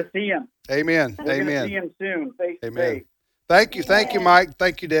 we're going to see him. Amen. We're going to Amen. see him soon, face to Amen. face. Thank you, Mike.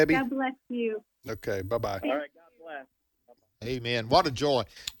 Thank you, Debbie. God bless you. Okay, bye-bye. All right, God bless. Amen. What a joy.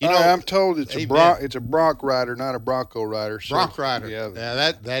 I'm told it's Amen. it's a Bronc rider, not a Bronco rider. So, Bronc rider. Yeah.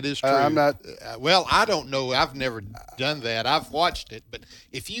 That is true. I'm not. Well, I don't know. I've never done that. I've watched it, but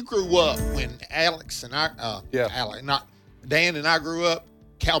if you grew up when Alex and Dan and I grew up,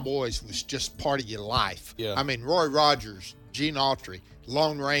 Cowboys was just part of your life. Yeah. I mean, Roy Rogers, Gene Autry,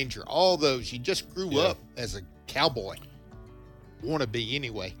 Lone Ranger, all those. You just grew up as a cowboy. Want to be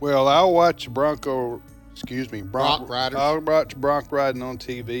anyway. Well, I'll watch Bronc Riders. I'll watch Bronc riding on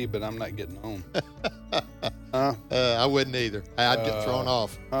TV, but I'm not getting home. I wouldn't either. I'd get thrown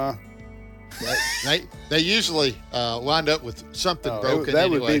off. They usually wind up with something broken that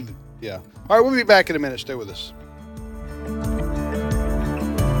anyway. Would be, yeah. All right, we'll be back in a minute. Stay with us.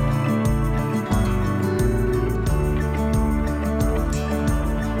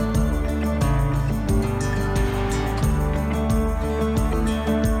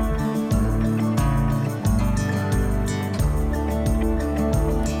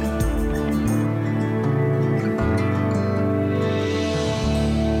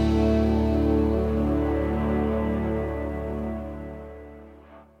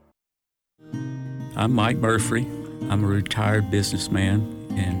 I'm Mike Murphy. I'm a retired businessman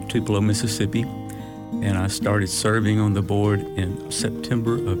in Tupelo, Mississippi, and I started serving on the board in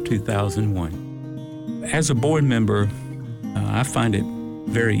September of 2001. As a board member, I find it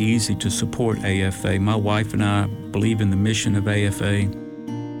very easy to support AFA. My wife and I believe in the mission of AFA.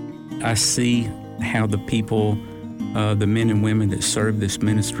 I see how the people, the men and women that serve this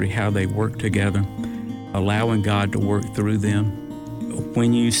ministry, how they work together, allowing God to work through them.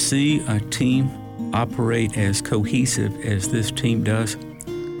 When you see a team operate as cohesive as this team does,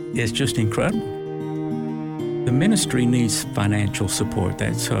 it's just incredible. The ministry needs financial support.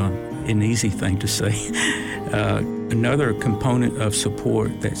 That's an easy thing to say. Another component of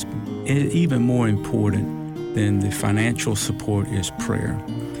support that's even more important than the financial support is prayer.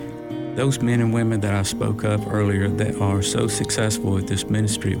 Those men and women that I spoke of earlier that are so successful at this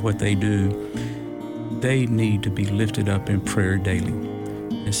ministry, at what they do, they need to be lifted up in prayer daily.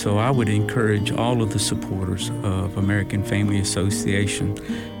 And so I would encourage all of the supporters of American Family Association,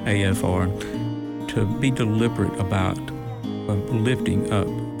 AFR, to be deliberate about lifting up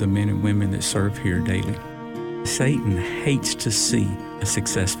the men and women that serve here daily. Satan hates to see a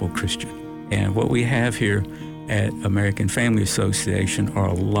successful Christian. And what we have here at American Family Association are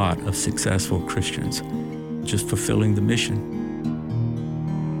a lot of successful Christians just fulfilling the mission.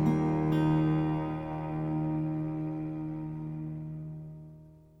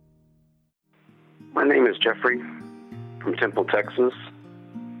 My name is Jeffrey from Temple, Texas.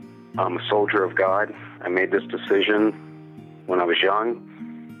 I'm a soldier of God. I made this decision when I was young.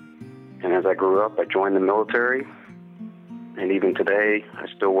 And as I grew up, I joined the military. And even today, I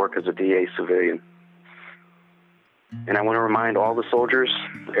still work as a DA civilian. And I want to remind all the soldiers,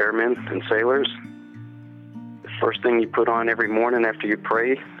 airmen, and sailors, the first thing you put on every morning after you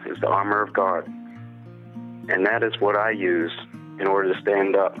pray is the armor of God. And that is what I use in order to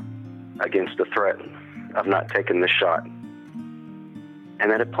stand up against the threat of not taking the shot. And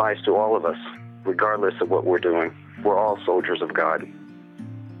that applies to all of us, regardless of what we're doing. We're all soldiers of God.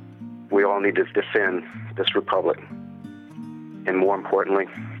 We all need to defend this republic, and more importantly,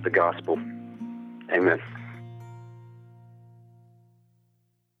 the gospel. Amen.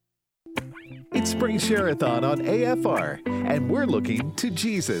 It's Spring Shareathon on AFR, and we're looking to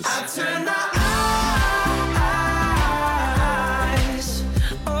Jesus. I turn my eyes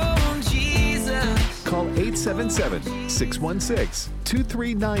on Jesus. Call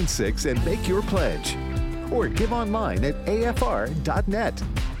 877-616-2396 and make your pledge. Or give online at afr.net.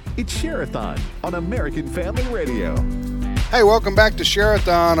 It's Shareathon on American Family Radio. Hey, welcome back to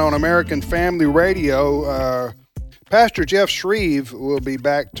Shareathon on American Family Radio. Pastor Jeff Shreve will be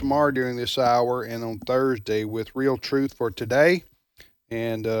back tomorrow during this hour and on Thursday with Real Truth for Today.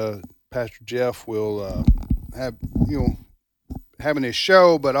 And Pastor Jeff will have, having his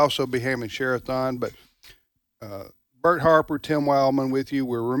show, but also be having Shareathon. But Bert Harper, Tim Wildmon with you.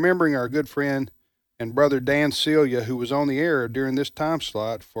 We're remembering our good friend and brother Dan Celia, who was on the air during this time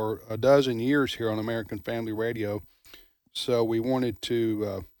slot for a dozen years here on American Family Radio. So we wanted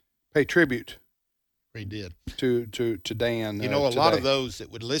to pay tribute. We did. To Dan. A lot of those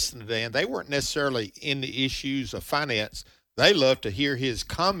that would listen to Dan, they weren't necessarily in the issues of finance. They loved to hear his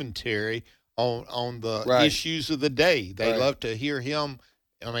commentary on the issues of the day. They loved to hear him.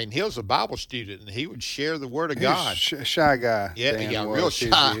 I mean, he was a Bible student, and he would share the Word of God. Shy guy. Yeah, real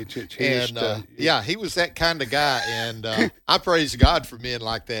shy. He was that kind of guy, and I praise God for men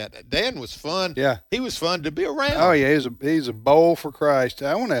like that. Dan was fun. Yeah, he was fun to be around. Oh yeah, he's a bowl for Christ.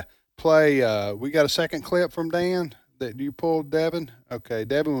 I want to play. We got a second clip from Dan that you pulled, Devin. Okay,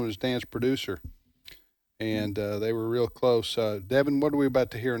 Devin was Dan's producer, and they were real close. Devin, what are we about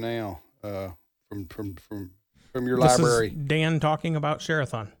to hear now? From your library. This is Dan talking about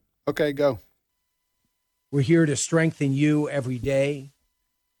Shareathon. Okay, go. We're here to strengthen you every day.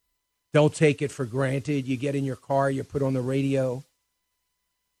 Don't take it for granted. You get in your car, you put on the radio.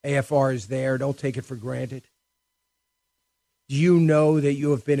 AFR is there. Don't take it for granted. Do you know that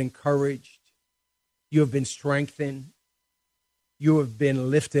you have been encouraged? You have been strengthened. You have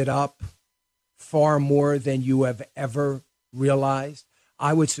been lifted up far more than you have ever realized.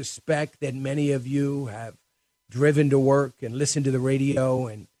 I would suspect that many of you have driven to work and listened to the radio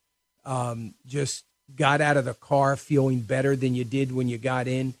and just got out of the car feeling better than you did when you got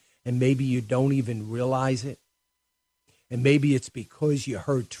in, and maybe you don't even realize it. And maybe it's because you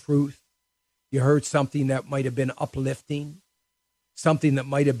heard truth. You heard something that might have been uplifting, something that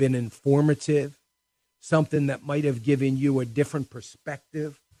might have been informative, something that might have given you a different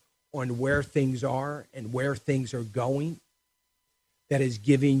perspective on where things are and where things are going, that is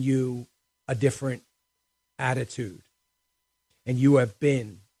giving you a different attitude. And you have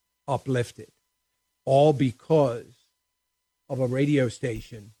been uplifted, all because of a radio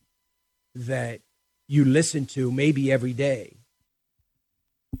station that you listen to maybe every day.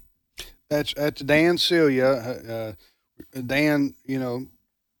 That's Dan Celia. Dan,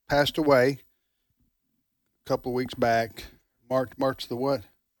 passed away a couple of weeks back, March the what?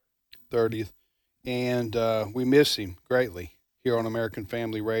 30th. And we miss him greatly here on American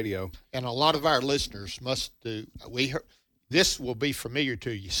Family Radio. And a lot of our listeners must do. This will be familiar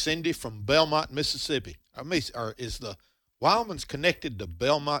to you. Cindy from Belmont, Mississippi. Is the Wildmans connected to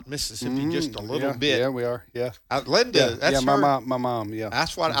Belmont, Mississippi just a little bit? Yeah, we are. Yeah. Linda, that's her. My mom, yeah.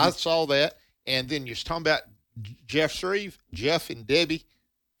 That's what I saw that. And then you're talking about Jeff Shreve, Jeff and Debbie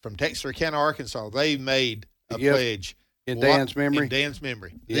from Texarkana, Arkansas. They made a pledge. In Dan's memory? In Dan's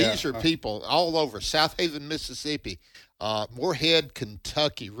memory. Yeah. These are people all over South Haven, Mississippi, Moorhead,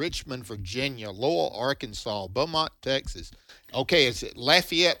 Kentucky, Richmond, Virginia, Lowell, Arkansas, Beaumont, Texas. Okay, is it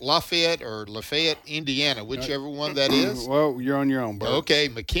Lafayette, or Lafayette, Indiana, whichever one that is? Well, you're on your own, Bert. Okay,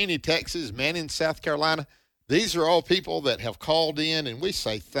 McKinney, Texas, Manning, South Carolina. These are all people that have called in, and we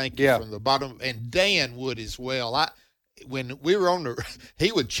say thank you from the bottom. And Dan would as well. When we were on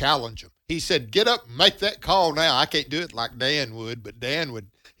he would challenge them. He said, get up and make that call now. I can't do it like Dan would, but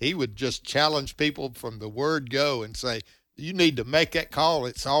he would just challenge people from the word go and say, you need to make that call.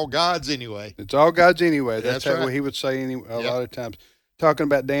 It's all God's anyway. It's all God's anyway. That's right. what he would say a lot of times. Talking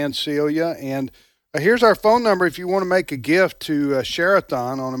about Dan Celia. And here's our phone number if you want to make a gift to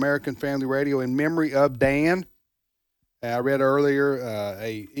Shareathon on American Family Radio in memory of Dan. I read earlier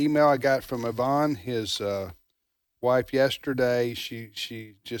a email I got from Yvonne, his wife, yesterday.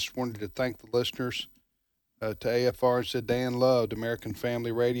 She just wanted to thank the listeners to AFR and said Dan loved American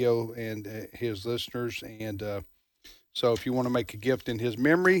Family Radio and his listeners. And so if you want to make a gift in his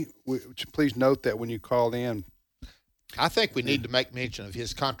memory, please note that when you call in. I think we need to make mention of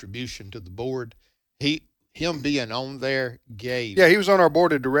his contribution to the board. Him being on there gave. Yeah, he was on our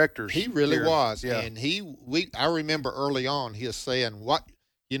board of directors. He really was. Yeah. And I remember early on he was saying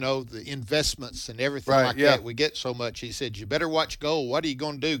the investments and everything that. We get so much. He said, you better watch gold. What are you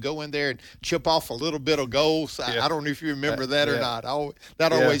going to do? Go in there and chip off a little bit of gold? So I don't know if you remember that or not.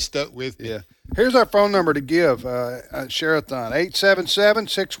 That always stuck with me. Yeah. Here's our phone number to give Shareathon,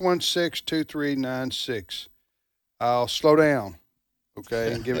 877-616-2396. I'll slow down,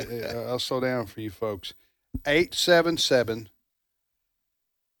 okay, and give it. I'll slow down for you folks.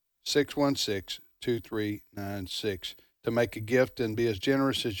 877-616-2396 to make a gift and be as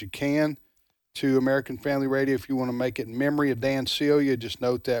generous as you can to American Family Radio. If you want to make it in memory of Dan Celia, just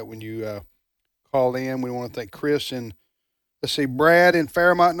note that when you call in. We want to thank Chris and Brad in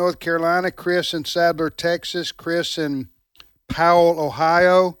Fairmont, North Carolina, Chris in Sadler, Texas, Chris in Powell,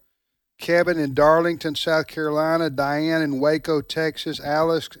 Ohio, Kevin in Darlington, South Carolina, Diane in Waco, Texas,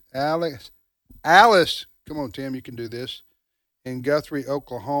 Alice, come on, Tim, you can do this, in Guthrie,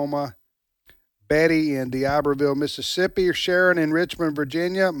 Oklahoma, Betty in D'Iberville, Mississippi, Sharon in Richmond,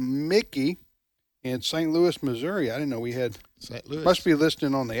 Virginia, Mickey in St. Louis, Missouri. I didn't know we had. St. Louis. Must be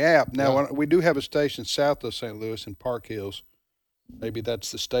listening on the app. Now, we do have a station south of St. Louis in Park Hills. Maybe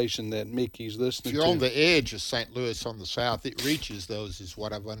that's the station that Mickey's listening to. If you're on the edge of St. Louis on the south, it reaches those, is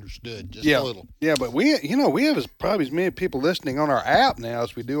what I've understood, just a little. Yeah, but we have probably as many people listening on our app now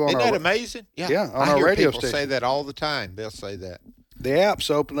as we do on Isn't that amazing? Yeah, on I our hear radio people station. say that all the time. They'll say that. The app's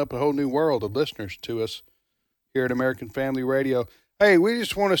opened up a whole new world of listeners to us here at American Family Radio. Hey, we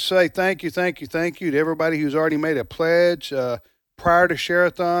just want to say thank you to everybody who's already made a pledge prior to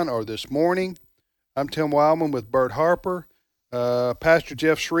Shareathon or this morning. I'm Tim Wildmon with Bert Harper. Pastor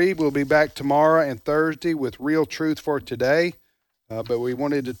Jeff Shreve will be back tomorrow and Thursday with Real Truth for Today. But we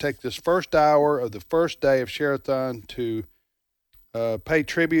wanted to take this first hour of the first day of Shareathon to pay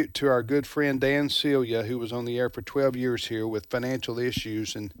tribute to our good friend Dan Celia, who was on the air for 12 years here with financial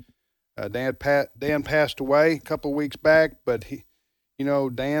issues. And Dan passed away a couple of weeks back, but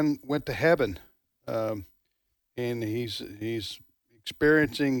Dan went to heaven, and he's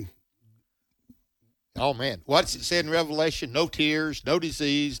experiencing. Oh man, what's it said in Revelation? No tears, no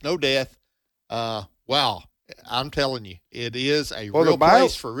disease, no death. Wow, I'm telling you, it is a real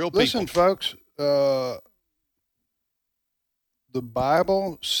place for real people. Listen, folks, the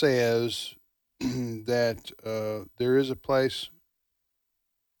Bible says that there is a place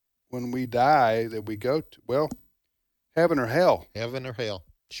when we die that we go to. Well, heaven or hell. Heaven or hell.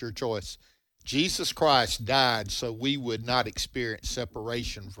 It's your choice. Jesus Christ died so we would not experience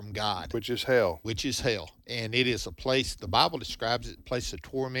separation from God. Which is hell. Which is hell. And it is a place, the Bible describes it, a place of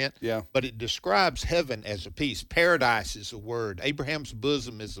torment. Yeah. But it describes heaven as a peace. Paradise is a word. Abraham's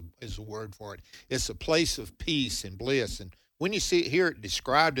bosom is a word for it. It's a place of peace and bliss. And when you hear it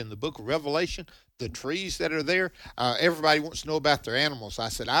described in the book of Revelation, the trees that are there, everybody wants to know about their animals. I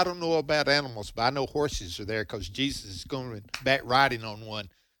said, I don't know about animals, but I know horses are there because Jesus is going back riding on one.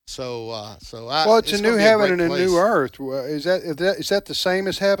 It's a new heaven and a new earth. Is that the same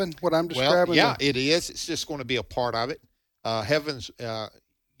as heaven? What I'm describing? Well, yeah, it is. It's just going to be a part of it. Heavens.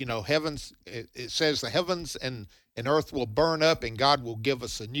 It says the heavens and earth will burn up, and God will give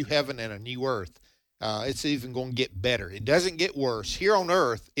us a new heaven and a new earth. It's even going to get better. It doesn't get worse. Here on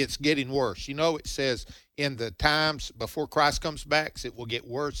earth, it's getting worse. It says in the times before Christ comes back, it will get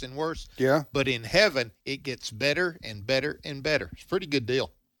worse and worse. Yeah. But in heaven, it gets better and better and better. It's a pretty good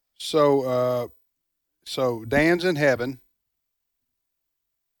deal. So Dan's in heaven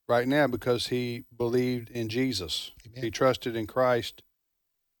right now because he believed in Jesus. Amen. He trusted in Christ.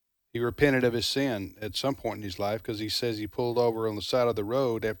 He repented of his sin at some point in his life because he says he pulled over on the side of the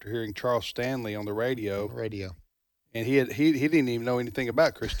road after hearing Charles Stanley on the radio. And he didn't even know anything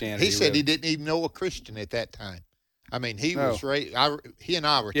about Christianity. He said he didn't even know a Christian at that time. I mean, he and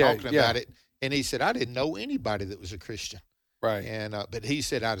I were talking about it, and he said, I didn't know anybody that was a Christian. Right. And but he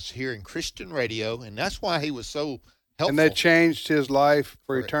said, I was hearing Christian radio, and that's why he was so helpful. And that changed his life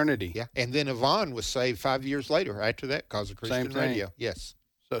for eternity. Yeah. And then Yvonne was saved 5 years later after that because of Christian radio. Yes.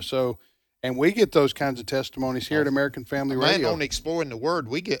 And we get those kinds of testimonies here at American Family Radio. On Exploring the Word,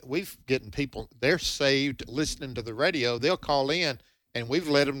 we've getting people, they're saved listening to the radio. They'll call in, and we've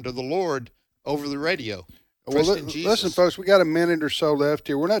led them to the Lord over the radio. Well, listen, folks, we got a minute or so left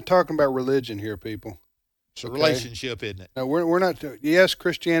here. We're not talking about religion here, people. It's a relationship, isn't it? No, we're not. Yes,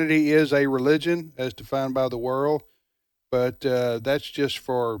 Christianity is a religion as defined by the world, but that's just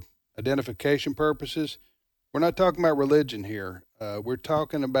for identification purposes. We're not talking about religion here. We're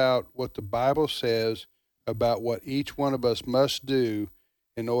talking about what the Bible says about what each one of us must do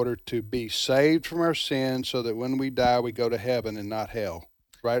in order to be saved from our sins so that when we die, we go to heaven and not hell.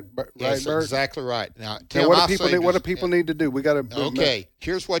 Right, yes, Bert? Exactly right. Now, what do people need to do? We got to. Okay,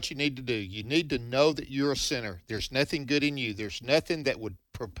 here's what you need to do. You need to know that you're a sinner. There's nothing good in you. There's nothing that would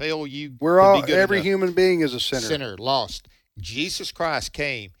propel you. Every human being is a sinner. Sinner, lost. Jesus Christ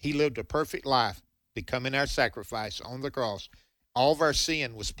came. He lived a perfect life, becoming our sacrifice on the cross. All of our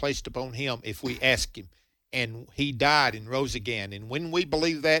sin was placed upon him if we ask him. And he died and rose again. And when we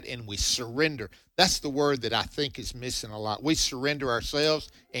believe that and we surrender, that's the word that I think is missing a lot. We surrender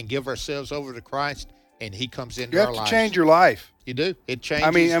ourselves and give ourselves over to Christ, and he comes into our lives. You have to change your life. You do. It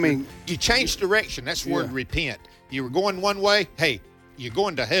changes. I mean, you change direction. That's the word repent. You were going one way. Hey, you're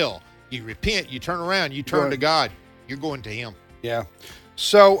going to hell. You repent. You turn around. You turn to God. You're going to him. Yeah.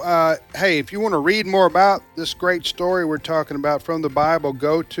 So, hey, if you want to read more about this great story we're talking about from the Bible,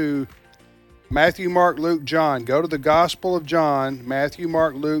 go to Matthew, Mark, Luke, John. Go to the Gospel of John, Matthew,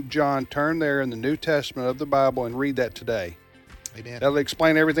 Mark, Luke, John. Turn there in the New Testament of the Bible and read that today. Amen. That'll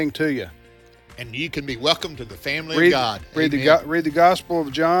explain everything to you. And you can be welcome to the family of God. Read the Gospel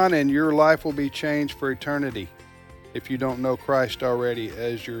of John, and your life will be changed for eternity if you don't know Christ already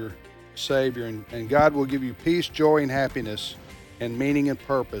as your Savior. And God will give you peace, joy, and happiness and meaning and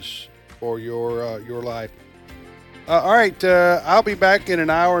purpose for your life. All right, I'll be back in an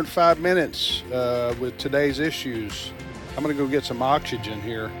hour and 5 minutes with today's issues. I'm going to go get some oxygen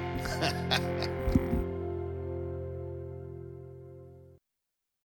here.